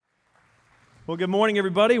Well, good morning,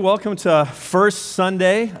 everybody. Welcome to First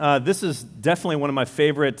Sunday. This is definitely one of my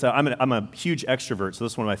favorite. I'm a huge extrovert, so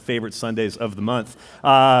this is one of my favorite Sundays of the month.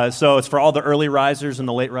 So it's for all the early risers and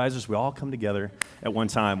the late risers. We all come together at one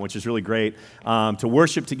time, which is really great to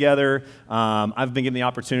worship together. I've been given the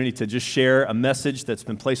opportunity to just share a message that's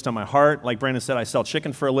been placed on my heart. Like Brandon said, I sell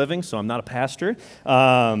chicken for a living, so I'm not a pastor.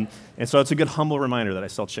 And so it's a good humble reminder that I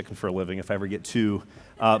sell chicken for a living if I ever get too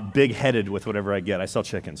big-headed with whatever I get. I sell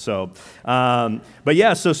chicken. So, but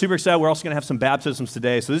yeah, so super excited. We're also going to have some baptisms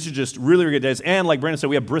today. So this is just really, really good days. And like Brandon said,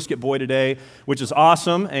 we have Brisket Boy today, which is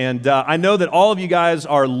awesome. And I know that all of you guys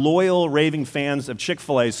are loyal, raving fans of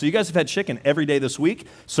Chick-fil-A. So you guys have had chicken every day this week.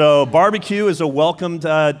 So barbecue is a welcomed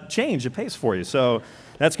change of pace for you. So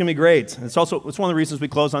that's going to be great. It's one of the reasons we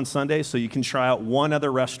close on Sunday, so you can try out one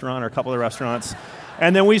other restaurant or a couple of restaurants.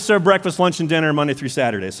 And then we serve breakfast, lunch, and dinner Monday through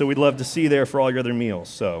Saturday. So we'd love to see you there for all your other meals.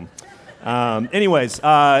 So anyways,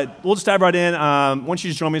 we'll just dive right in. Why don't you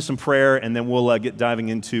just join me in some prayer, and then we'll get diving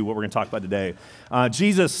into what we're going to talk about today.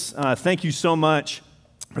 Jesus, thank you so much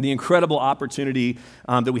for the incredible opportunity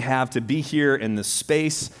that we have to be here in this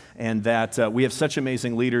space, and that we have such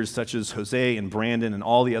amazing leaders such as Jose and Brandon and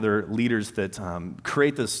all the other leaders that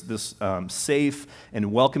create this safe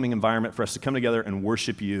and welcoming environment for us to come together and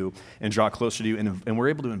worship you and draw closer to you. And we're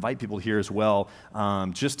able to invite people here as well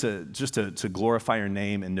just to glorify your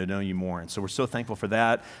name and to know you more. And so we're so thankful for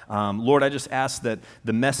that. Lord, I just ask that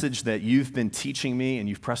the message that you've been teaching me and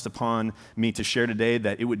you've pressed upon me to share today,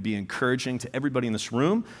 that it would be encouraging to everybody in this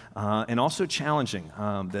room and also challenging.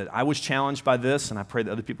 That I was challenged by this, and I pray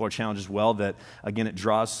that other people are challenged as well, that, again, it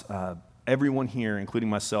draws everyone here, including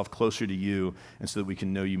myself, closer to you, and so that we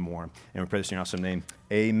can know you more. And we pray this in your awesome name.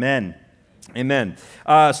 Amen. Amen.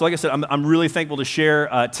 So like I said, I'm really thankful to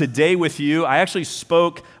share today with you. I actually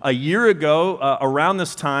spoke a year ago around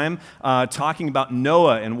this time talking about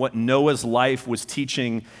Noah and what Noah's life was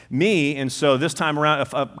teaching me. And so this time around,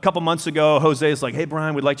 a couple months ago, Jose is like, hey,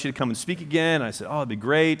 Brian, we'd like you to come and speak again. I said, oh, that'd be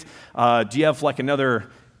great. Do you have like another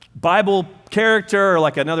Bible character or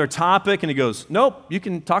like another topic? And he goes, nope, you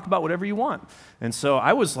can talk about whatever you want. And so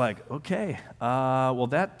I was like, okay, well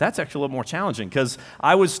that's actually a little more challenging, because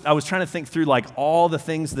I was trying to think through like all the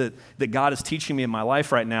things that God is teaching me in my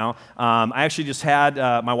life right now. I actually just had,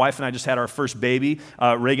 my wife and I just had our first baby,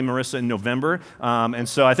 Reagan Marissa, in November. And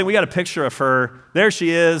so I think we got a picture of her. There she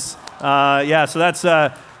is. Yeah, so that's,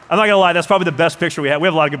 I'm not going to lie, that's probably the best picture we have. We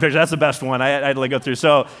have a lot of good pictures. That's the best one I had to go through.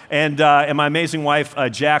 So, and my amazing wife,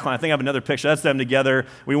 Jacqueline, I think I have another picture. That's them together.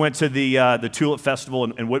 We went to the Tulip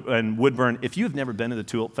Festival in Woodburn. If you've never been to the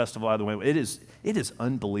Tulip Festival, by the way, it is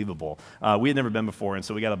unbelievable. We had never been before, and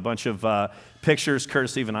so we got a bunch of pictures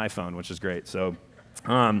courtesy of an iPhone, which is great. So.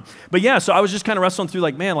 But yeah, so I was just kind of wrestling through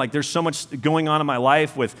like, man, like there's so much going on in my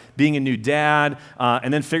life with being a new dad,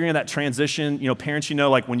 and then figuring out that transition. You know, parents,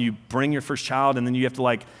 like when you bring your first child and then you have to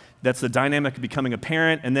like, that's the dynamic of becoming a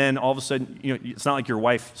parent, and then all of a sudden, it's not like your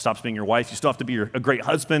wife stops being your wife. You still have to be a great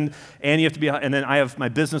husband, and you have to be, and then I have my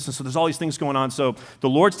business, and so there's all these things going on. So the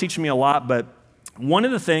Lord's teaching me a lot, but one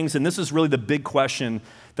of the things, and this is really the big question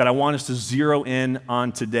that I want us to zero in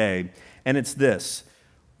on today, and it's this: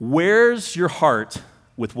 where's your heart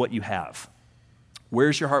with what you have?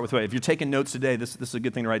 Where's your heart with what? If you're taking notes today, this is a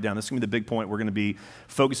good thing to write down. This is going to be the big point we're going to be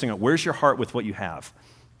focusing on. Where's your heart with what you have?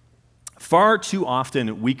 Far too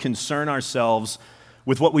often, we concern ourselves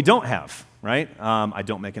with what we don't have, right? I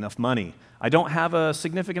don't make enough money. I don't have a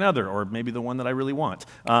significant other, or maybe the one that I really want.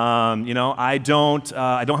 I don't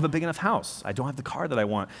have a big enough house. I don't have the car that I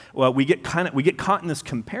want. Well, we get caught in this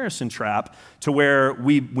comparison trap to where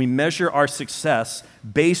we measure our success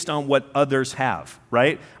based on what others have,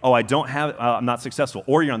 right? Oh, I don't have, I'm not successful.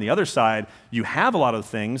 Or you're on the other side, you have a lot of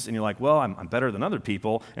things, and you're like, well, I'm better than other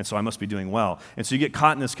people, and so I must be doing well. And so you get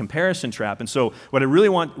caught in this comparison trap. And so what I really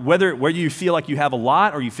want, whether you feel like you have a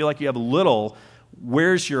lot or you feel like you have a little,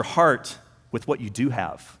 where's your heart with what you do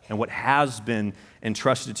have and what has been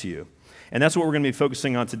entrusted to you? And that's what we're going to be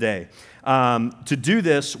focusing on today. To do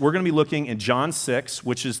this, we're going to be looking at John 6,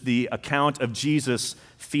 which is the account of Jesus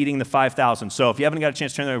feeding the 5,000. So if you haven't got a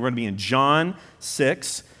chance to turn there, we're going to be in John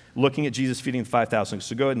 6, looking at Jesus feeding the 5,000.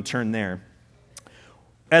 So go ahead and turn there.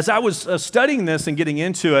 As I was studying this and getting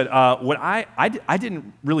into it, what I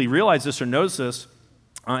didn't really realize this or notice this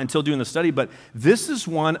until doing the study, but this is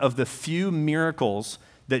one of the few miracles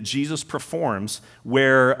that Jesus performs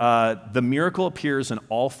where the miracle appears in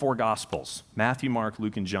all four Gospels: Matthew, Mark,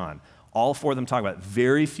 Luke, and John. All four of them talk about it.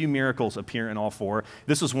 Very few miracles appear in all four.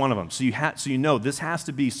 This is one of them. So you know this has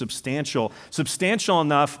to be substantial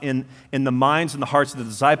enough in the minds and the hearts of the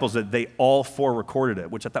disciples that they all four recorded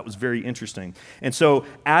it, which I thought was very interesting. And so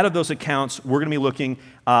out of those accounts, we're going to be looking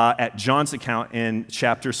at John's account in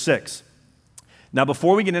chapter 6. Now,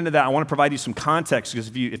 before we get into that, I want to provide you some context, because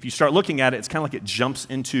if you start looking at it, it's kind of like it jumps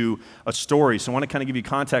into a story. So I want to kind of give you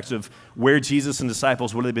context of where Jesus and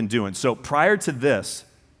disciples, what have they been doing. So prior to this,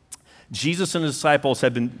 Jesus and his disciples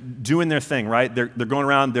had been doing their thing, right? They're going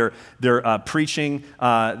around, they're preaching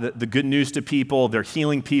the good news to people, they're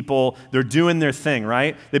healing people, they're doing their thing,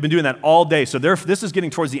 right? They've been doing that all day. So this is getting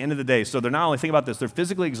towards the end of the day. So they're not only, think about this, they're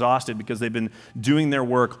physically exhausted because they've been doing their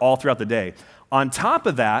work all throughout the day. On top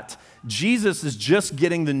of that, Jesus is just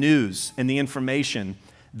getting the news and the information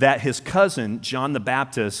that his cousin, John the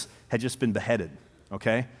Baptist, had just been beheaded,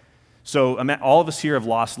 okay? So all of us here have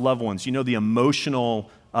lost loved ones. You know the emotional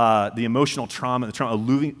trauma, the trauma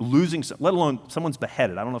of losing, let alone someone's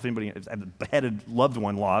beheaded. I don't know if anybody has had a beheaded loved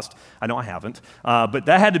one lost. I know I haven't. But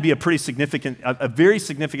that had to be a very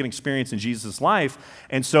significant experience in Jesus' life.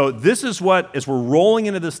 And so this is what, as we're rolling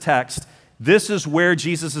into this text, this is where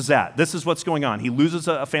Jesus is at. This is what's going on. He loses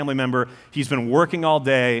a family member. He's been working all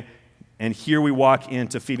day. And here we walk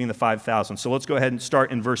into feeding the 5,000. So let's go ahead and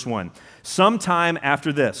start in verse 1. Sometime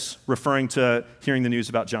after this, referring to hearing the news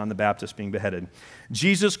about John the Baptist being beheaded,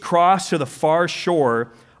 Jesus crossed to the far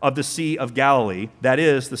shore of the Sea of Galilee, that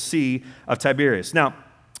is, the Sea of Tiberias. Now,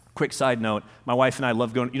 quick side note, my wife and I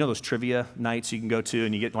love going, you know those trivia nights you can go to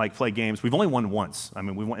and you get like play games? We've only won once. I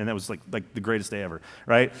mean, we won, and that was like the greatest day ever,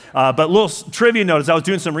 right? But little trivia note, as I was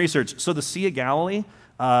doing some research, so the Sea of Galilee,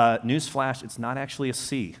 newsflash, it's not actually a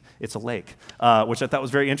sea, it's a lake, which I thought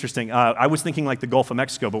was very interesting. I was thinking like the Gulf of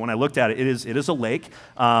Mexico, but when I looked at it, it is a lake.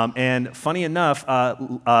 And funny enough,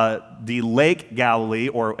 the Lake Galilee,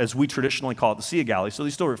 or as we traditionally call it, the Sea of Galilee, so they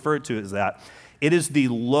still refer to it as that, it is the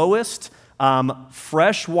lowest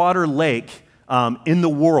freshwater lake in the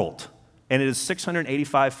world, and it is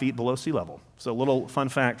 685 feet below sea level. So a little fun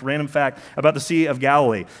fact, random fact about the Sea of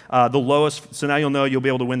Galilee, the lowest. So now you'll know you'll be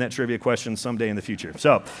able to win that trivia question someday in the future.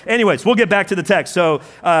 So anyways, we'll get back to the text. So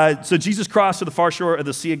Jesus crossed to the far shore of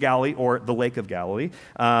the Sea of Galilee, or the Lake of Galilee,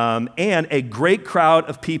 and a great crowd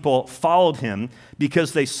of people followed him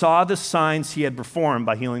because they saw the signs he had performed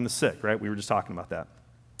by healing the sick, right? We were just talking about that.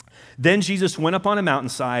 Then Jesus went up on a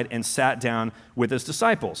mountainside and sat down with his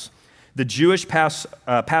disciples. The Jewish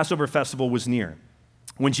Passover festival was near.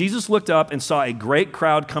 When Jesus looked up and saw a great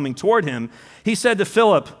crowd coming toward him, he said to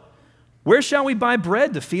Philip, "Where shall we buy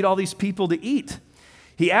bread to feed all these people to eat?"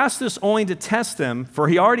 He asked this only to test them, for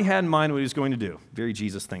he already had in mind what he was going to do. Very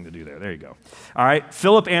Jesus thing to do there. There you go. All right.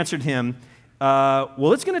 Philip answered him,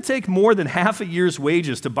 well, it's going to take more than half a year's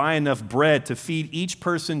wages to buy enough bread to feed each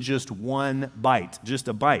person just one bite, just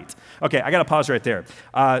a bite. Okay, I got to pause right there.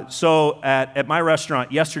 So at my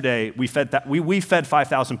restaurant yesterday, we fed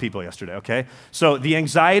 5,000 people yesterday, okay? So the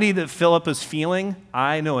anxiety that Philip is feeling,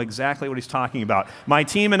 I know exactly what he's talking about. My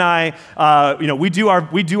team and I, we do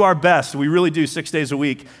our best. We really do 6 days a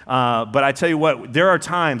week. But I tell you what, there are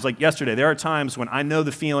times, like yesterday, there are times when I know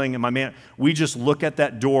the feeling, and we just look at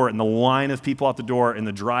that door and the line of people out the door in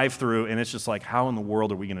the drive-through, and it's just like, how in the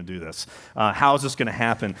world are we going to do this? How is this going to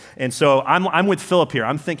happen? And so I'm with Philip here.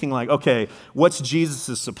 I'm thinking like, okay, what's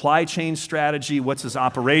Jesus' supply chain strategy? What's his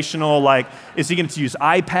operational? Like, is he going to use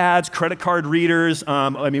iPads, credit card readers?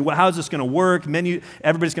 How is this going to work?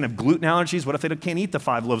 Everybody's going to have gluten allergies. What if they can't eat the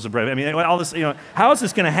 5 loaves of bread? All this, how is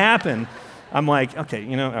this going to happen? I'm like, okay.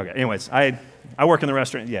 Anyways, I work in the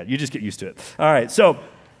restaurant. Yeah, you just get used to it. All right, so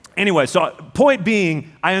point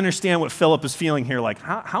being, I understand what Philip is feeling here, like,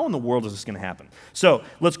 how in the world is this going to happen? So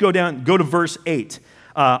let's go to verse 8.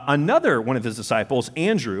 Another one of his disciples,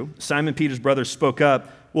 Andrew, Simon Peter's brother, spoke up,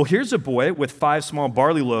 well, here's a boy with 5 small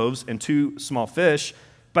barley loaves and 2 small fish,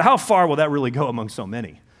 but how far will that really go among so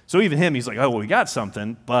many? So even him, he's like, oh, well, we got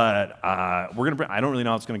something, but I don't really know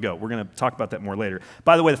how it's going to go. We're going to talk about that more later.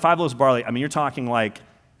 By the way, the 5 loaves of barley, you're talking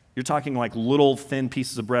like little thin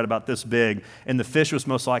pieces of bread about this big, and the fish was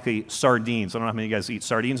most likely sardines. I don't know how many of you guys eat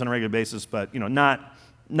sardines on a regular basis, but not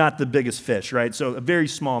the biggest fish, right? So a very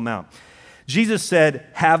small amount. Jesus said,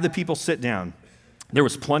 have the people sit down. There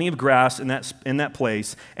was plenty of grass in that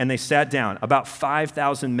place, and they sat down. About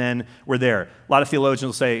 5,000 men were there. A lot of theologians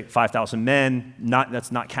will say 5,000 men, that's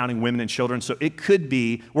not counting women and children. So it could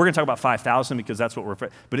be, we're going to talk about 5,000 because that's what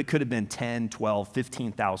but it could have been 10, 12,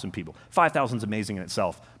 15,000 people. 5,000 is amazing in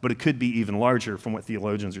itself, but it could be even larger from what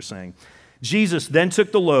theologians are saying. Jesus then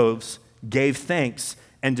took the loaves, gave thanks,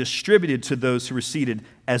 and distributed to those who were seated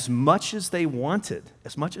as much as they wanted.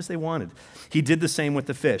 He did the same with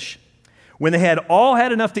the fish. When they had all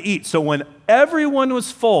had enough to eat, so when everyone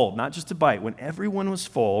was full, not just a bite, when everyone was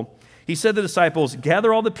full, he said to the disciples,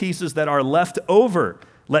 gather all the pieces that are left over.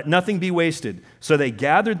 Let nothing be wasted. So they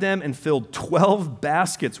gathered them and filled 12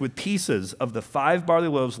 baskets with pieces of the 5 barley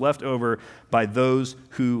loaves left over by those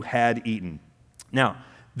who had eaten. Now,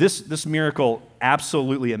 this miracle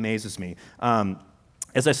absolutely amazes me.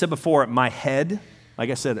 As I said before, my head, like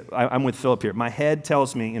I said, I'm with Philip here. My head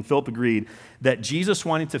tells me, and Philip agreed, that Jesus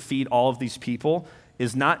wanting to feed all of these people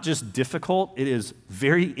is not just difficult, it is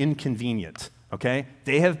very inconvenient, okay?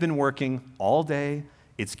 They have been working all day,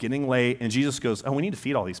 it's getting late, and Jesus goes, oh, we need to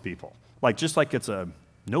feed all these people. Just like it's a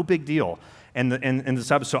no big deal. And the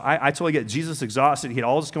disciples, so I totally get it. Jesus exhausted, he had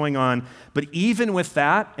all this going on, but even with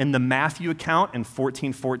that, in the Matthew account in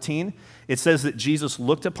 14:14, it says that Jesus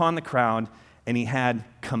looked upon the crowd and he had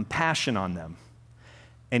compassion on them.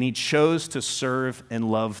 And he chose to serve and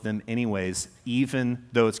love them anyways, even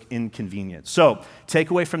though it's inconvenient. So,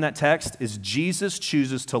 takeaway from that text is Jesus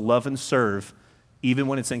chooses to love and serve even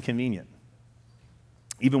when it's inconvenient.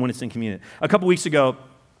 Even when it's inconvenient. A couple weeks ago,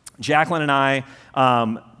 Jacqueline and I,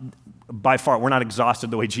 by far, we're not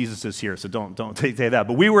exhausted the way Jesus is here, so don't take that.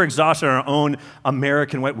 But we were exhausted in our own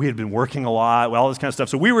American way. We had been working a lot, all this kind of stuff.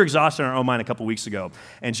 So we were exhausted in our own mind a couple weeks ago.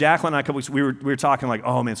 And Jacqueline and I, a couple weeks, we were talking like,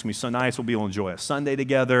 oh man, it's going to be so nice. We'll be able to enjoy a Sunday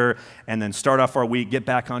together and then start off our week, get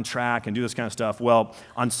back on track and do this kind of stuff. Well,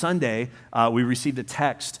 on Sunday, we received a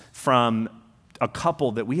text from a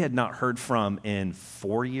couple that we had not heard from in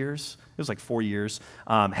 4 years. It was like 4 years.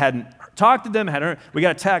 Hadn't talked to them. We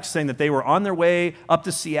got a text saying that they were on their way up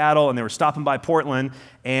to Seattle and they were stopping by Portland,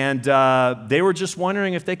 and they were just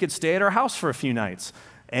wondering if they could stay at our house for a few nights.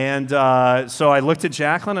 And so I looked at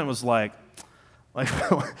Jacqueline and was like,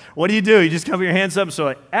 what do? You just cover your hands up?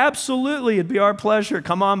 So absolutely, it'd be our pleasure.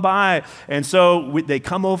 Come on by. And so they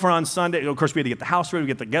come over on Sunday. Of course, we had to get the house ready, we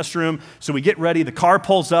get the guest room. So we get ready, the car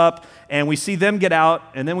pulls up, and we see them get out,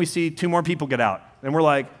 and then we see 2 more people get out. And we're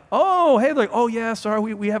like, oh, hey, like, oh yeah,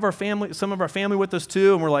 sorry, we have our family, some of our family with us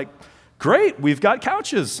too. And we're like, great, we've got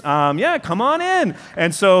couches. Yeah, come on in.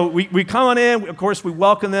 And so we come on in. Of course, we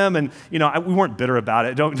welcome them, and we weren't bitter about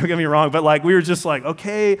it. Don't get me wrong, but we were just like,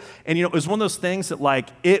 okay. And it was one of those things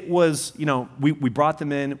that it was, we brought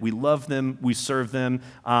them in, we loved them, we served them.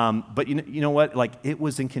 But you know what? It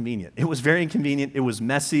was inconvenient. It was very inconvenient. It was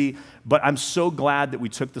messy. But I'm so glad that we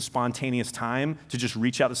took the spontaneous time to just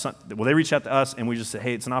reach out to some. Well, they reached out to us, and we just said,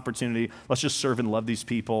 hey, it's an opportunity. Let's just serve and love these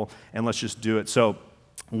people, and let's just do it. So.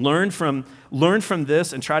 Learn from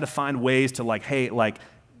this and try to find ways to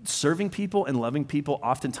serving people and loving people,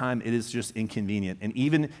 oftentimes it is just inconvenient. And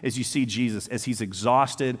even as you see Jesus, as he's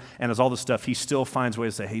exhausted and as all this stuff, he still finds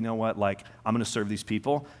ways to say, hey, you know what, I'm going to serve these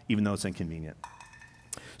people, even though it's inconvenient.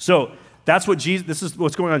 So this is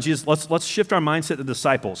what's going on in Jesus. Let's shift our mindset to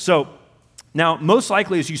disciples. So now, most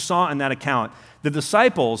likely, as you saw in that account, the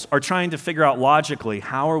disciples are trying to figure out logically,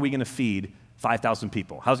 how are we going to feed 5,000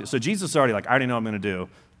 people? So Jesus is already I already know what I'm going to do.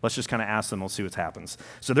 Let's just kind of ask them. We'll see what happens.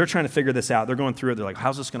 So they're trying to figure this out. They're going through it. They're like,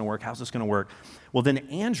 how's this going to work? How's this going to work? Well, then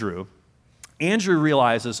Andrew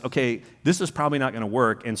realizes, okay, this is probably not going to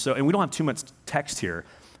work. And we don't have too much text here,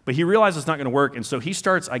 but he realizes it's not going to work. And so he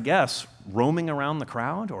starts, I guess, roaming around the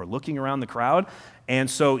crowd or looking around the crowd. And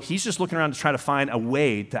so he's just looking around to try to find a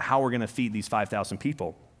way to how we're going to feed these 5,000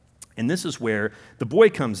 people. And this is where the boy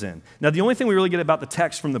comes in. Now, the only thing we really get about the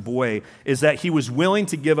text from the boy is that he was willing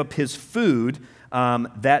to give up his food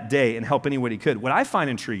that day and help any way he could. What I find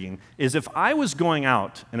intriguing is if I was going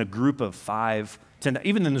out in a group of 5, 10,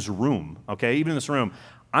 even in this room, okay, even in this room,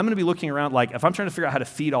 I'm going to be looking around if I'm trying to figure out how to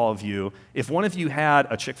feed all of you, if one of you had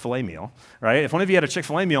a Chick-fil-A meal, right? If one of you had a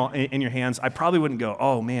Chick-fil-A meal in your hands, I probably wouldn't go,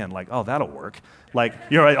 oh man, oh, that'll work.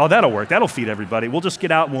 You're right, oh, that'll work. That'll feed everybody. We'll just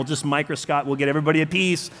get out and we'll just microscope, we'll get everybody a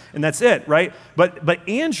piece, and that's it, right? But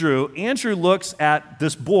Andrew looks at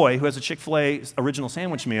this boy who has a Chick-fil-A original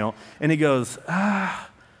sandwich meal, and he goes,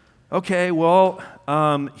 okay, well,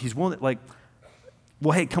 he's willing to,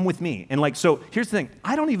 well, hey, come with me. And so here's the thing.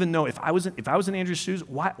 I don't even know if I was in Andrew's shoes,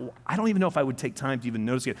 I don't even know if I would take time to even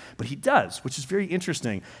notice it. But he does, which is very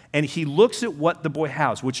interesting. And he looks at what the boy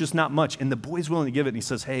has, which is not much. And the boy's willing to give it. And he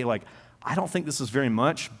says, hey, I don't think this is very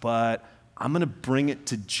much, but I'm going to bring it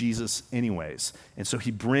to Jesus anyways. And so he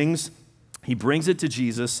brings it to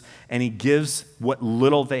Jesus, and he gives what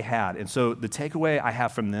little they had. And so the takeaway I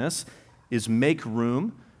have from this is make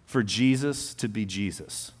room for Jesus to be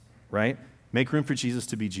Jesus, right? Make room for Jesus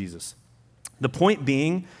to be Jesus. The point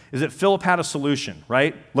being is that Philip had a solution,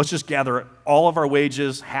 right? Let's just gather all of our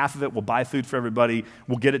wages, half of it, we'll buy food for everybody,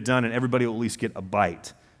 we'll get it done, and everybody will at least get a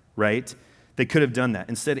bite, right? They could have done that.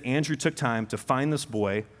 Instead, Andrew took time to find this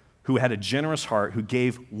boy, who had a generous heart, who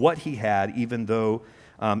gave what he had, even though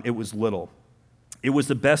it was little. It was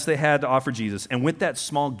the best they had to offer Jesus. And with that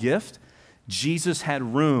small gift, Jesus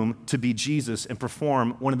had room to be Jesus and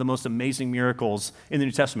perform one of the most amazing miracles in the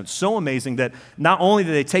New Testament. So amazing that not only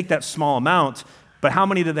did they take that small amount, but how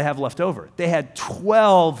many did they have left over? They had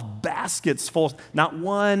 12 baskets full, not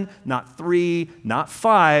one, not three, not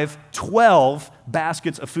five, 12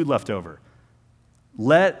 baskets of food left over.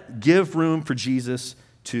 Give room for Jesus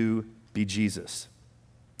to be Jesus.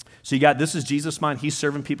 So you got, this is Jesus' mind. He's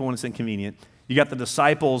serving people when it's inconvenient. You got the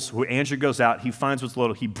disciples who Andrew goes out, he finds what's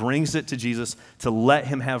little, he brings it to Jesus to let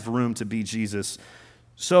him have room to be Jesus.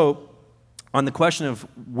 So on the question of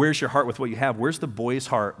where's your heart with what you have, where's the boy's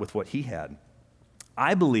heart with what he had?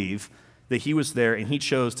 I believe that he was there and he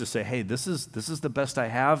chose to say, hey, this is the best I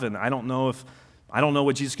have, and I don't know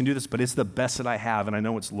what Jesus can do this, but it's the best that I have, and I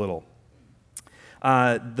know it's little.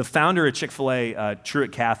 The founder of Chick-fil-A,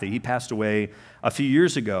 Truett Cathy, he passed away a few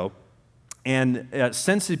years ago. And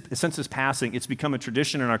since his passing, it's become a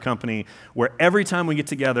tradition in our company where every time we get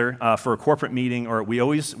together for a corporate meeting, or we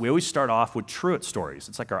always start off with Truett stories.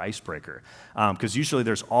 It's like our icebreaker, because usually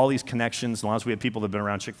there's all these connections. As long as we have people that have been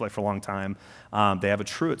around Chick-fil-A for a long time, they have a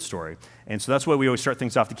Truett story. And so that's why we always start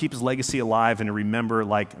things off, to keep his legacy alive and to remember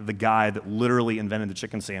like the guy that literally invented the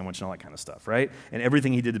chicken sandwich and all that kind of stuff, right? And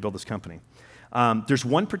everything he did to build this company. There's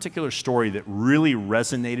one particular story that really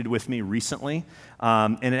resonated with me recently,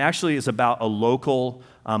 and it actually is about a local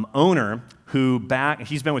owner who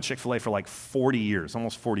he's been with Chick-fil-A for like 40 years,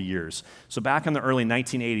 almost 40 years. So back in the early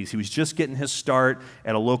 1980s, he was just getting his start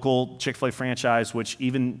at a local Chick-fil-A franchise, which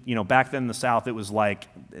even, back then in the South, it was like,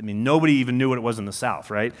 nobody even knew what it was in the South,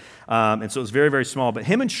 right? And so it was very, very small. But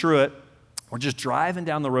him and Truett were just driving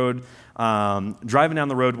down the road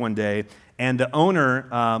one day, and the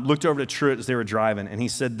owner looked over to Truett as they were driving, and he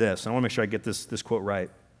said this, and I want to make sure I get this quote right.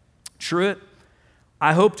 Truett,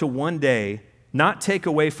 I hope to one day not take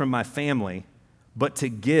away from my family, but to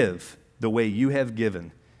give the way you have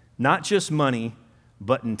given, not just money,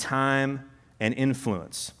 but in time and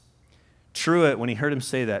influence. Truett, when he heard him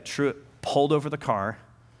say that, Truett pulled over the car,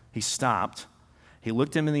 he stopped, he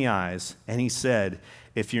looked him in the eyes, and he said,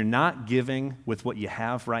 if you're not giving with what you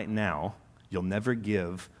have right now, you'll never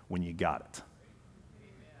give when you got it.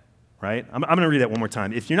 Right? I'm going to read that one more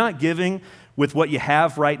time. If you're not giving with what you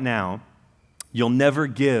have right now, you'll never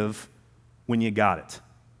give when you got it.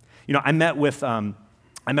 I met with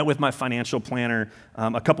my financial planner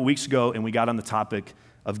a couple weeks ago, and we got on the topic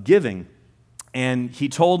of giving. And he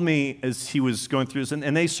told me as he was going through this,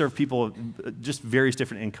 and they serve people just various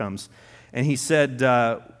different incomes, and he said,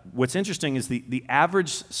 what's interesting is the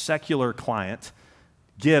average secular client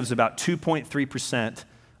gives about 2.3%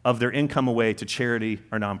 of their income away to charity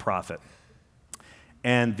or nonprofit.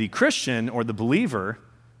 And the Christian or the believer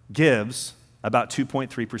gives about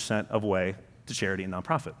 2.3% of away to charity and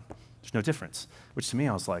nonprofit. There's no difference. Which to me,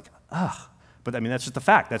 I was like, but that's just the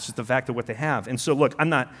fact. That's just the fact of what they have. And so look, I'm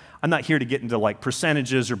not here to get into like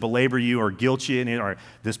percentages or belabor you or guilt you in it, or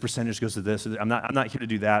this percentage goes to this. I'm not here to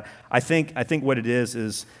do that. I think what it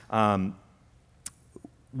is I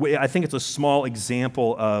think it's a small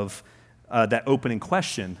example of that opening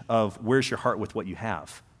question of where's your heart with what you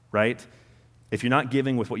have, right? If you're not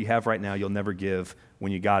giving with what you have right now, you'll never give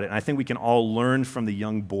when you got it. And I think we can all learn from the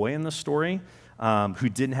young boy in the story who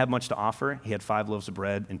didn't have much to offer. He had 5 loaves of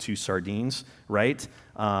bread and 2 sardines, right?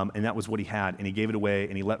 And that was what he had, and he gave it away,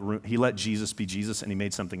 and he let Jesus be Jesus, and he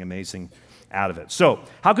made something amazing out of it. So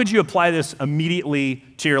how could you apply this immediately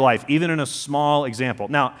to your life, even in a small example?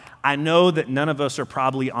 Now, I know that none of us are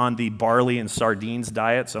probably on the barley and sardines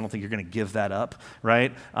diet, so I don't think you're going to give that up,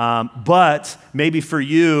 right? But maybe for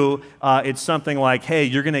you, it's something like, hey,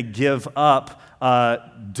 you're going to give up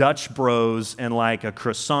Dutch Bros and like a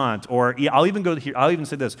croissant, or I'll even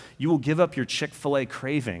say this: you will give up your Chick-fil-A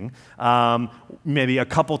craving maybe a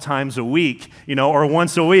couple times a week, or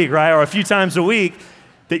once a week, right, or a few times a week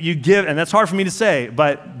that you give, and that's hard for me to say,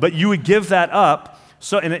 but you would give that up.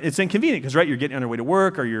 So, and it's inconvenient because, right, you're getting on your way to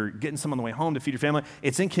work or you're getting some on the way home to feed your family.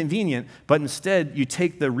 It's inconvenient, but instead you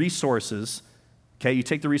take the resources. Okay, you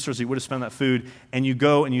take the resources you would have spent on that food, and you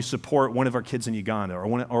go and you support one of our kids in Uganda, or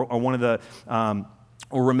one of the,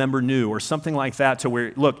 or Remember New, or something like that. To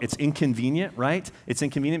where, look, it's inconvenient, right? It's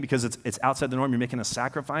inconvenient because it's outside the norm. You're making a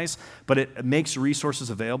sacrifice, but it makes resources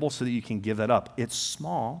available so that you can give that up. It's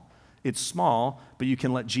small, but you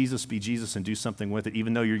can let Jesus be Jesus and do something with it,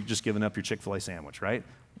 even though you're just giving up your Chick-fil-A sandwich, right?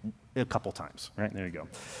 A couple times, right? There you go.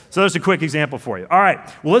 So there's a quick example for you. All right,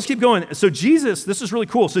 well, let's keep going. So Jesus, this is really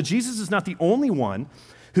cool. So Jesus is not the only one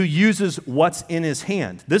who uses what's in his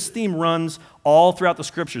hand. This theme runs all throughout the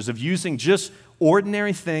scriptures of using just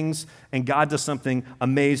ordinary things, and God does something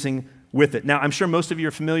amazing with it. Now, I'm sure most of you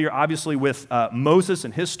are familiar, obviously, with Moses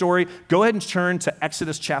and his story. Go ahead and turn to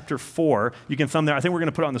Exodus chapter 4. You can thumb there. I think we're going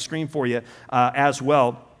to put it on the screen for you as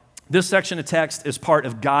well. This section of text is part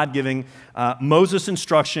of God giving Moses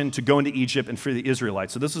instruction to go into Egypt and free the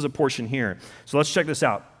Israelites. So this is a portion here. So let's check this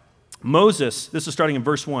out. Moses, this is starting in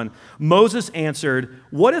verse 1, Moses answered,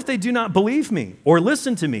 "What if they do not believe me or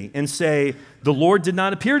listen to me and say, 'The Lord did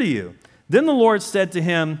not appear to you?' Then the Lord said to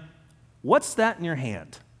him, 'What's that in your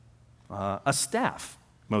hand?' 'A staff,'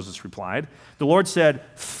 Moses replied. The Lord said,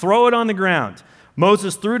 'Throw it on the ground.'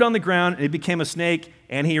 Moses threw it on the ground, and it became a snake,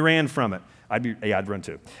 and he ran from it." I'd run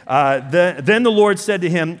too. Then the Lord said to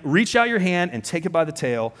him, "Reach out your hand and take it by the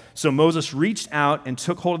tail." So Moses reached out and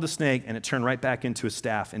took hold of the snake, and it turned right back into his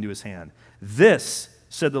staff, into his hand. "This,"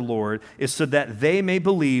 said the Lord, "is so that they may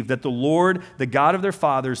believe that the Lord, the God of their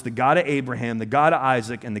fathers, the God of Abraham, the God of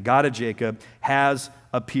Isaac, and the God of Jacob, has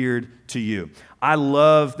appeared to you." I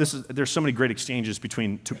love this. There's so many great exchanges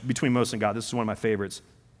between Moses and God. This is one of my favorites.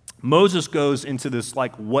 Moses goes into this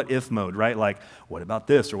like what if mode, right? Like, what about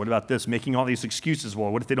this or what about this? Making all these excuses.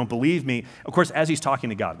 Well, what if they don't believe me? Of course, as he's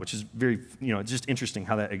talking to God, which is very, it's just interesting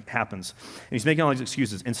how that happens. And he's making all these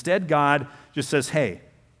excuses. Instead, God just says, "Hey,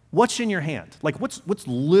 what's in your hand? Like, what's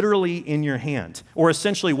literally in your hand? Or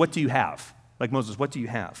essentially, what do you have?" Like Moses, what do you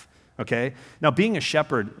have? Okay? Now, being a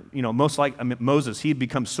shepherd, Moses, he had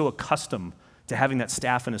become so accustomed to having that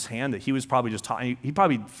staff in his hand that he was probably just he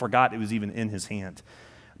probably forgot it was even in his hand.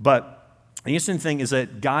 But the interesting thing is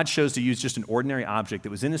that God chose to use just an ordinary object that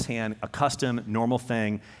was in his hand, a custom, normal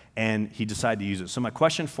thing, and he decided to use it. So my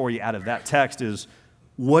question for you out of that text is,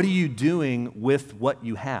 what are you doing with what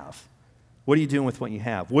you have? What are you doing with what you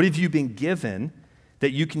have? What have you been given that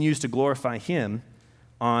you can use to glorify him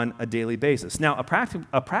on a daily basis? Now,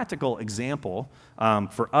 a practical example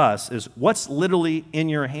for us is what's literally in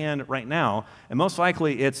your hand right now, and most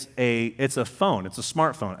likely it's a phone. It's a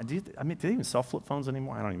smartphone. Do they even sell flip phones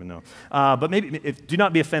anymore? I don't even know. But maybe do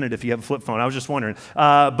not be offended if you have a flip phone. I was just wondering.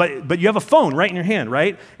 But you have a phone right in your hand,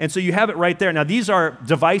 right? And so you have it right there. Now, these are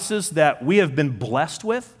devices that we have been blessed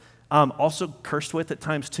with. Also cursed with at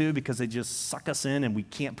times too, because they just suck us in and we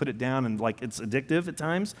can't put it down, and like it's addictive at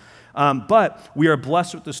times. But we are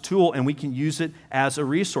blessed with this tool and we can use it as a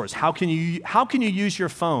resource. How can you use your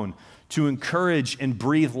phone to encourage and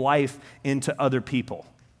breathe life into other people?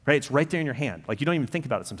 Right? It's right there in your hand. Like you don't even think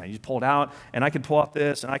about it sometimes. You just pull it out, and I could pull out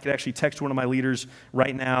this, and I could actually text one of my leaders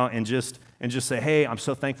right now and just say, "Hey, I'm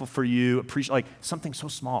so thankful for you." Appreciate like something so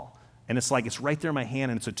small. And it's like, it's right there in my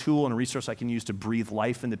hand, and it's a tool and a resource I can use to breathe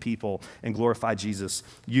life into people and glorify Jesus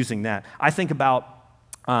using that. I think about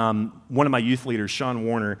one of my youth leaders, Sean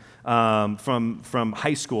Warner, from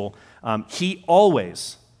high school. He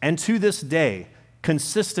always, and to this day,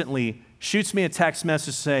 consistently shoots me a text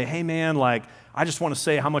message to say, "Hey man, like, I just want to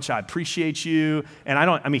say how much I appreciate you."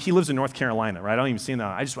 And he lives in North Carolina, right? I don't even see him now.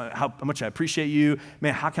 I just want how much I appreciate you.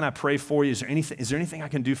 Man, how can I pray for you? Is there anything I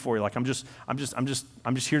can do for you? Like, I'm just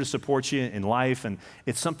here to support you in life. And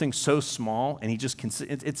it's something so small, and he just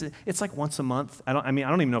it's like once a month. I don't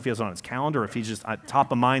even know if he has it on his calendar or if he's just a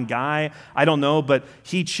top of mind guy. I don't know, but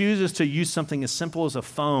he chooses to use something as simple as a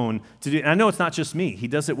phone to do. And I know it's not just me. He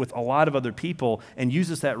does it with a lot of other people and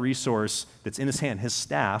uses that resource that's in his hand, his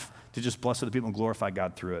staff, to just bless other people and glorify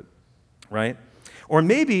God through it, right? Or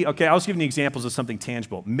maybe, okay, I was giving you examples of something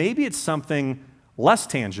tangible. Maybe it's something less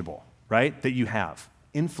tangible, right, that you have.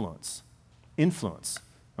 Influence,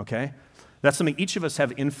 okay? That's something each of us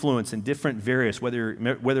have influence in different various, whether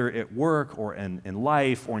at work or in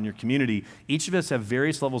life or in your community. Each of us have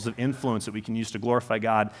various levels of influence that we can use to glorify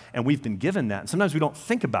God, and we've been given that. And sometimes we don't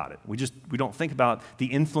think about it. We don't think about the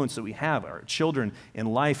influence that we have, our children in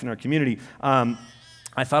life, in our community.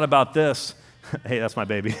 I thought about this. Hey, that's my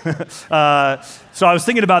baby. So I was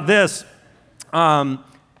thinking about this.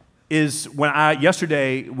 Is when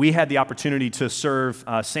yesterday we had the opportunity to serve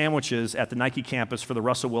sandwiches at the Nike campus for the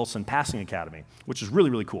Russell Wilson Passing Academy, which is really,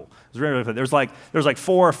 really cool. It was really fun. There was like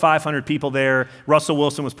 400 or 500 people there. Russell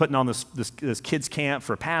Wilson was putting on this kids camp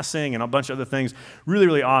for passing and a bunch of other things. Really,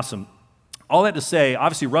 really awesome. All that to say,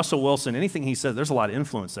 obviously Russell Wilson, anything he says, there's a lot of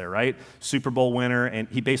influence there, right? Super Bowl winner, and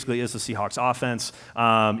he basically is the Seahawks offense.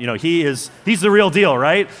 He's the real deal,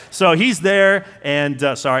 right? So he's there, and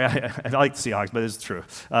sorry, I like the Seahawks, but it's true.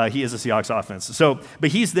 He is the Seahawks offense. So, but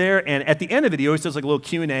he's there, and at the end of it, he always does like a little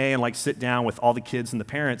Q&A and like sit down with all the kids and the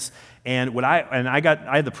parents. And I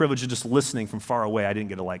had the privilege of just listening from far away. I didn't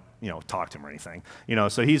get to talk to him or anything.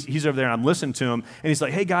 So he's over there and I'm listening to him, and he's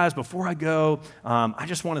like, "Hey guys, before I go, I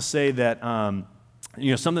just want to say that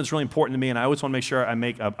something that's really important to me, and I always want to make sure I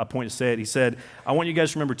make a point to say it. He said, I want you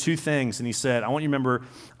guys to remember two things. And he said, I want you to remember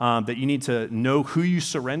that you need to know who you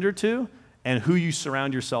surrender to and who you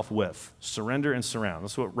surround yourself with. Surrender and surround.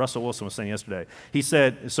 That's what Russell Wilson was saying yesterday. He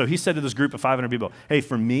said to this group of 500 people, hey,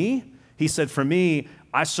 for me,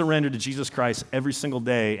 I surrender to Jesus Christ every single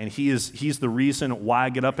day, and he's the reason why I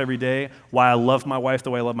get up every day, why I love my wife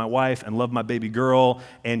the way I love my wife and love my baby girl,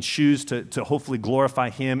 and choose to hopefully glorify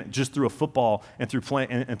him just through a football and through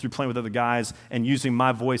playing with other guys and using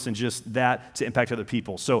my voice and just that to impact other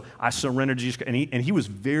people. So I surrender to Jesus Christ, and he was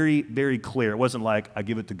very, very clear. It wasn't like I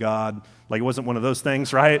give it to God. Like, it wasn't one of those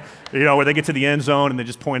things, right? Where they get to the end zone and they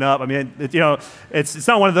just point up. I mean, it's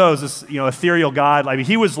not one of those. It's, ethereal God. I mean,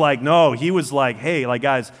 he was like, no, he was like, hey, like,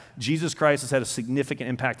 guys, Jesus Christ has had a significant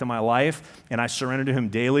impact on my life, and I surrender to him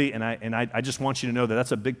daily, and I just want you to know that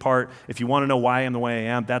that's a big part. If you want to know why I am the way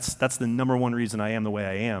I am, that's the number one reason I am the way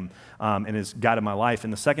I am, and is God in my life.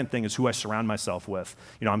 And the second thing is who I surround myself with.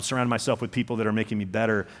 I'm surrounding myself with people that are making me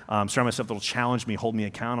better, surrounding myself that will challenge me, hold me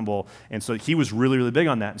accountable. And so he was really, really big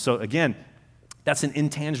on that. And so again, that's an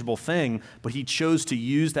intangible thing, but he chose to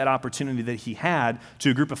use that opportunity that he had to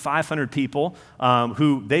a group of 500 people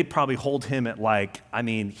who they probably hold him at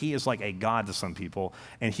he is like a god to some people,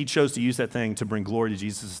 and he chose to use that thing to bring glory to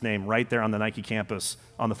Jesus' name right there on the Nike campus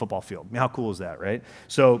on the football field. I mean, how cool is that, right?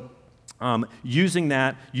 So using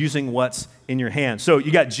what's in your hand. So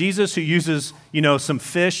you got Jesus who uses, some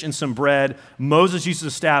fish and some bread. Moses uses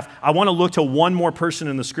a staff. I want to look to one more person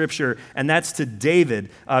in the scripture, and that's to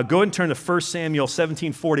David. Go ahead and turn to 1 Samuel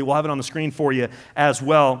 17:40. We'll have it on the screen for you as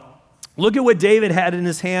well. Look at what David had in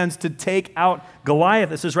his hands to take out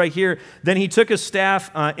Goliath. It says right here, then he took his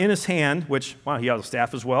staff in his hand, which, he had a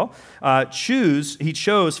staff as well. He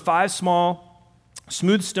chose 5 small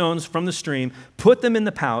smooth stones from the stream, put them in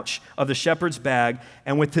the pouch of the shepherd's bag,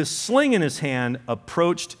 and with his sling in his hand,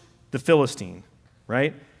 approached the Philistine,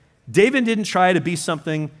 right? David didn't try to be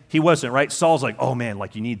something he wasn't, right? Saul's like, oh man,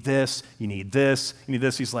 like you need this, you need this, you need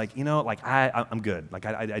this. He's like, I'm good. Like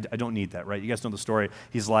I don't need that, right? You guys know the story.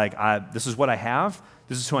 He's like, this is what I have.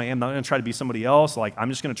 This is who I am. I'm not going to try to be somebody else. Like I'm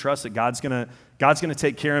just going to trust that God's going to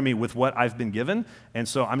take care of me with what I've been given. And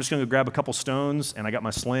so I'm just going to grab a couple stones, and I got my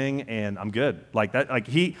sling, and I'm good. Like that. Like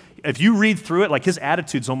if you read through it, like his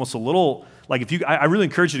attitude's almost a little. Like I really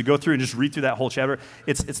encourage you to go through and just read through that whole chapter.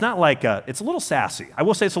 It's not like it's a little sassy. I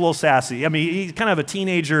will say it's a little sassy. I mean, he's kind of a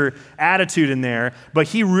teenager attitude in there, but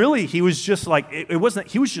he was just like it wasn't.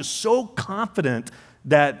 He was just so confident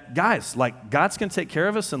that guys, like God's going to take care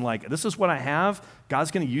of us, and like this is what I have. God's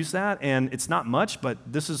going to use that, and it's not much, but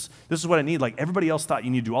this is what I need. Like everybody else thought you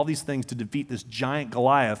need to do all these things to defeat this giant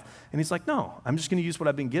Goliath, and he's like, no, I'm just going to use what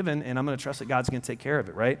I've been given, and I'm going to trust that God's going to take care of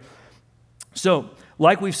it, right? So,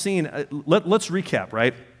 like we've seen, let's recap,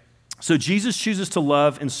 right? So Jesus chooses to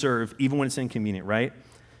love and serve even when it's inconvenient, right?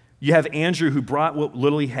 You have Andrew who brought what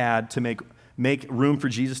little he had to make room for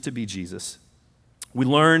Jesus to be Jesus. We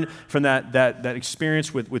learn from that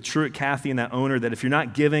experience with Truett Cathy and that owner that if you're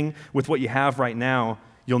not giving with what you have right now,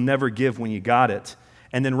 you'll never give when you got it.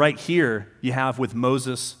 And then right here, you have with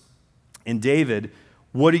Moses and David,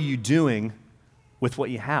 what are you doing with what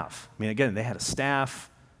you have? I mean, again, they had a staff,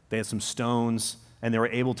 they had some stones, and they were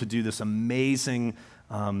able to do this amazing,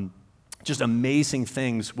 just amazing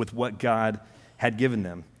things with what God had given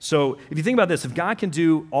them. So if you think about this, if God can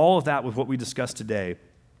do all of that with what we discussed today,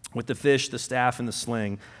 with the fish, the staff, and the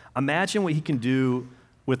sling, imagine what he can do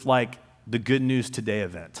with like the Good News Today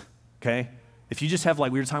event, okay? If you just have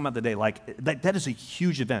like, we were talking about the day, like that is a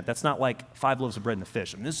huge event. That's not like 5 loaves of bread and a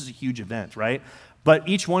fish. I mean, this is a huge event, right? But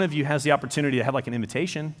each one of you has the opportunity to have like an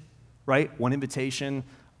invitation, right? One invitation,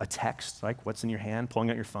 a text, like what's in your hand, pulling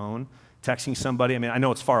out your phone, texting somebody. I mean, I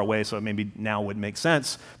know it's far away, so maybe now wouldn't make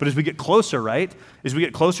sense. But as we get closer, right? As we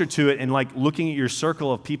get closer to it and like looking at your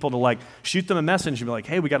circle of people to like shoot them a message and be like,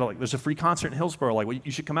 hey, there's a free concert in Hillsborough. Like, well,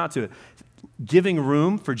 you should come out to it. Giving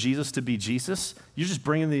room for Jesus to be Jesus. You're just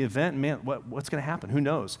bringing the event, and man, what's going to happen? Who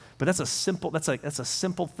knows? But that's a simple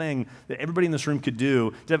thing that everybody in this room could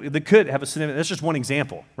do. That could have a significant. That's just one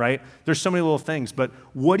example, right? There's so many little things. But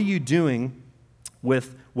what are you doing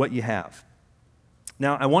with what you have?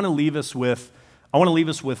 Now, I want to leave us with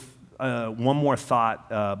one more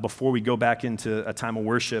thought before we go back into a time of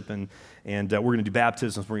worship, and we're going to do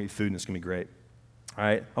baptisms, we're going to eat food, and it's going to be great. All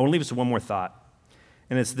right? I want to leave us with one more thought,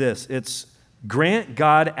 and it's this. It's grant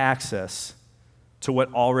God access to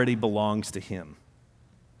what already belongs to him.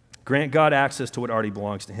 Grant God access to what already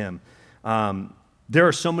belongs to him. There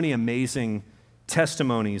are so many amazing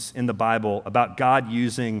testimonies in the Bible about God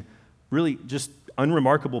using really just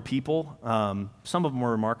unremarkable people. Some of them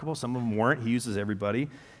were remarkable, some of them weren't. He uses everybody.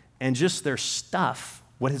 and just their stuff,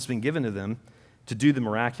 what has been given to them, to do the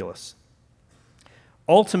miraculous.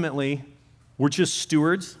 Ultimately, we're just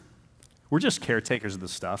stewards. We're just caretakers of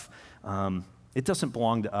this stuff. It doesn't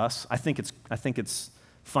belong to us. I think it's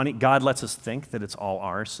funny. God lets us think that it's all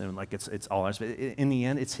ours, and like it's all ours. But in the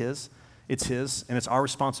end, it's His. It's His, and it's our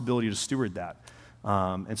responsibility to steward that.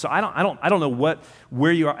 And so I don't know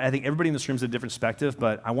where you are. I think everybody in this room is a different perspective,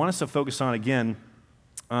 but I want us to focus on again.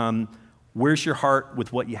 Where's your heart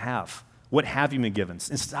with what you have? What have you been given?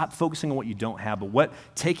 And stop focusing on what you don't have, but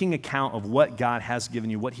taking account of what God has given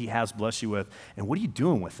you, what He has blessed you with, and what are you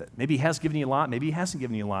doing with it? Maybe He has given you a lot, maybe He hasn't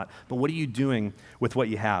given you a lot, but what are you doing with what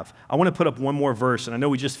you have? I want to put up one more verse, and I know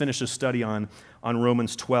we just finished a study on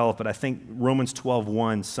Romans 12, but I think Romans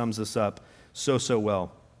 12:1 sums this up so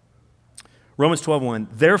well. Romans 12:1,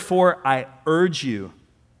 therefore I urge you,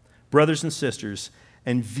 brothers and sisters,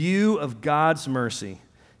 in view of God's mercy,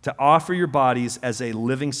 to offer your bodies as a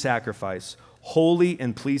living sacrifice, holy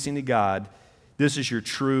and pleasing to God. This is your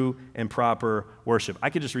true and proper worship. I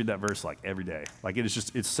could just read that verse like every day. Like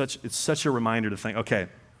it's such a reminder to think, okay,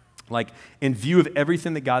 like in view of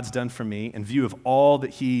everything that God's done for me, in view of all that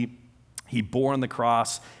He bore on the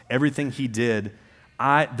cross, everything He did,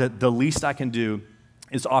 the least I can do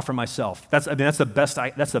is offer myself. That's the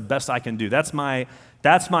best I can do. That's my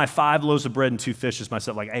 5 loaves of bread and 2 fishes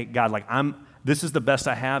myself. Like, hey, God, like this is the best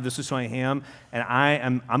I have. This is who I am, and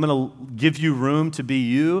I'm going to give you room to be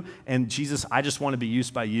you. And Jesus, I just want to be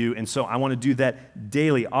used by you, and so I want to do that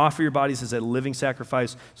daily. Offer your bodies as a living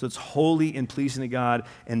sacrifice, so it's holy and pleasing to God.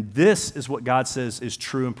 And this is what God says is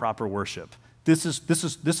true and proper worship. This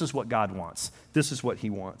is what God wants. This is what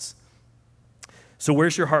He wants. So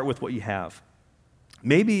where's your heart with what you have?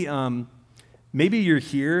 Maybe you're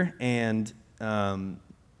here and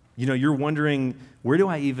you're wondering, where do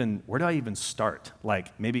I even start?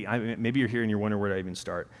 Like maybe you're here and you're wondering, where do I even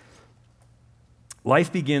start?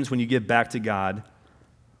 Life begins when you give back to God,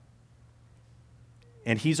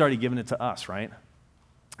 and He's already given it to us, right?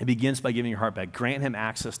 It begins by giving your heart back. Grant Him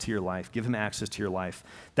access to your life. Give Him access to your life.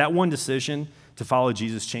 That one decision to follow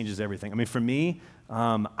Jesus changes everything. I mean, for me,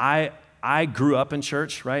 I grew up in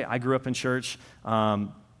church, right? I grew up in church,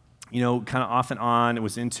 kind of off and on. It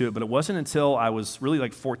was into it, but it wasn't until I was really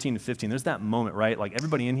like 14 to 15. There's that moment, right? Like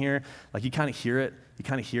everybody in here, like you kind of hear it.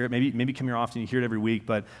 Maybe come here often, you hear it every week,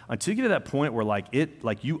 but until you get to that point where like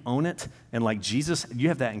you own it, and like Jesus, you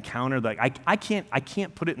have that encounter. Like I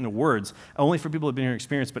can't put it into words, only for people who've been here and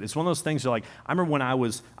experienced, but it's one of those things that like, I remember when I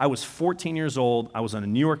was 14 years old, I was on a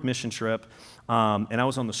New York mission trip, and I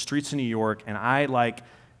was on the streets of New York, and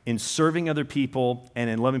in serving other people and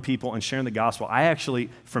in loving people and sharing the gospel, I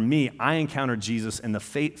encountered Jesus, and the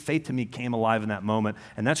faith to me came alive in that moment.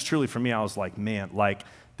 And that's truly for me, I was like, man, like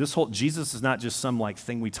this whole Jesus is not just some like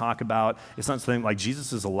thing we talk about. It's not something like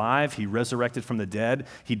Jesus is alive. He resurrected from the dead.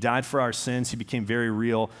 He died for our sins. He became very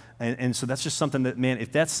real. And so that's just something that, man,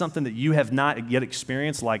 if that's something that you have not yet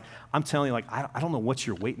experienced, like I'm telling you, like I don't know what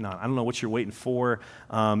you're waiting on. I don't know what you're waiting for.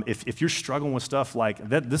 If you're struggling with stuff like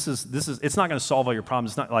that, this is it's not going to solve all your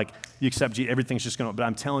problems. It's not like you accept everything's just going to. But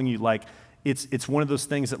I'm telling you, like it's one of those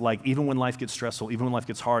things that like even when life gets stressful, even when life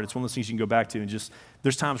gets hard, it's one of those things you can go back to, and just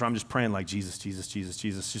there's times where I'm just praying like Jesus,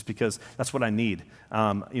 just because that's what I need.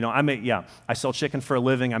 I sell chicken for a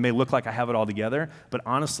living. I may look like I have it all together, but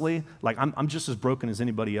honestly, like I'm just as broken as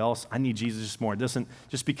anybody else. I need Jesus just more. It doesn't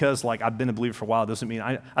just because like I've been a believer for a while doesn't mean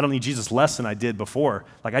I don't need Jesus less than I did before.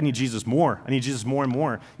 Like I need Jesus more. I need Jesus more and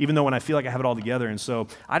more, even though when I feel like I have it all together. And so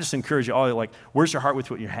I just encourage you all, like, where's your heart with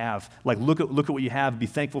what you have? Like look at what you have, be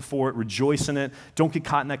thankful for it, rejoice in it. Don't get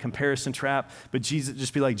caught in that comparison trap. But Jesus,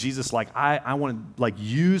 just be like, Jesus, like I want to like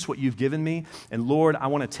use what you've given me, and Lord, I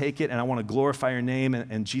want to take it and I want to glorify your name,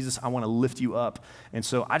 and Jesus, I want to lift you up. And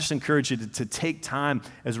so I just encourage you to take time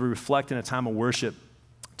as we reflect in a time of worship,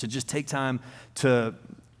 to just take time to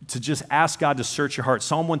just ask God to search your heart.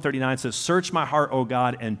 Psalm 139 says, search my heart, O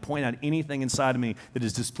God, and point out anything inside of me that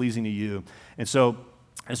is displeasing to you. And so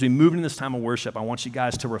as we move into this time of worship, I want you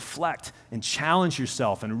guys to reflect and challenge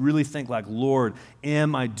yourself and really think like, Lord,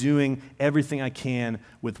 am I doing everything I can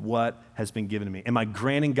with what has been given to me? Am I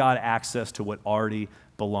granting God access to what already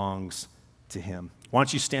belongs to Him? Why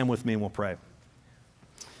don't you stand with me and we'll pray.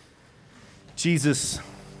 Jesus,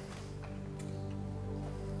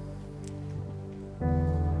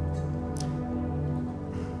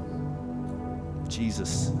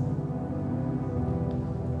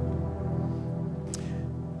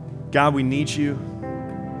 God, we need you.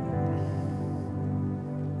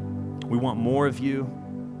 We want more of you.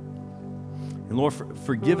 And Lord,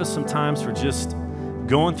 forgive us sometimes for just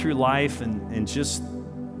going through life and just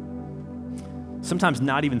sometimes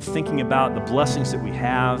not even thinking about the blessings that we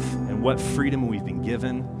have and what freedom we've been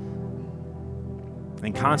given,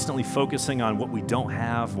 and constantly focusing on what we don't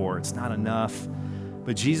have or it's not enough.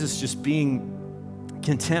 But Jesus, just being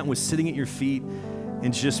content with sitting at your feet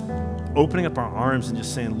and just opening up our arms and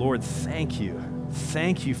just saying, Lord, thank you.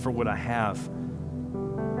 Thank you for what I have.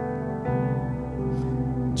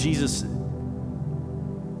 Jesus,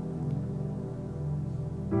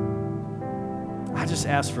 I just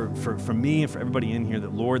ask for me and for everybody in here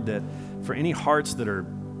that, Lord, that for any hearts that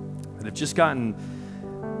have just gotten,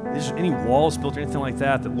 there's any walls built or anything like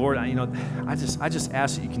that, Lord, I just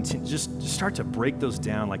ask that you continue, just start to break those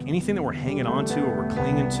down. Like anything that we're hanging on to or we're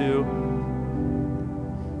clinging to,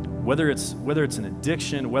 whether it's an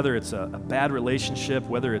addiction, whether it's a bad relationship,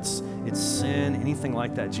 whether it's sin, anything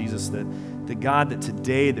like that, Jesus, that God, that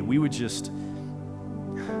today that we would just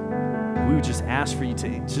ask for you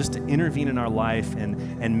to intervene in our life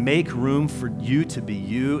and make room for you to be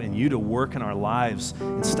you and you to work in our lives,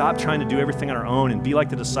 and stop trying to do everything on our own and be like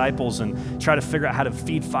the disciples and try to figure out how to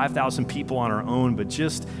feed 5,000 people on our own, but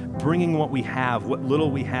just bringing what we have, what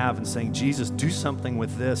little we have, and saying, Jesus, do something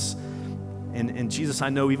with this. And Jesus, I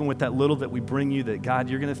know even with that little that we bring you, that God,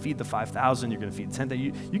 you're going to feed the 5,000, you're going to feed 10,000,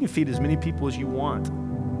 you can feed as many people as you want.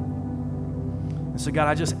 And so God,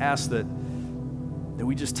 I just ask that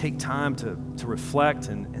we just take time to reflect,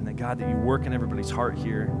 and that God, that you work in everybody's heart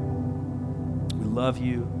here. We love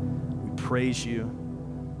you, we praise you,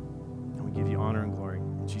 and we give you honor and glory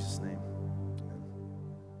in Jesus' name.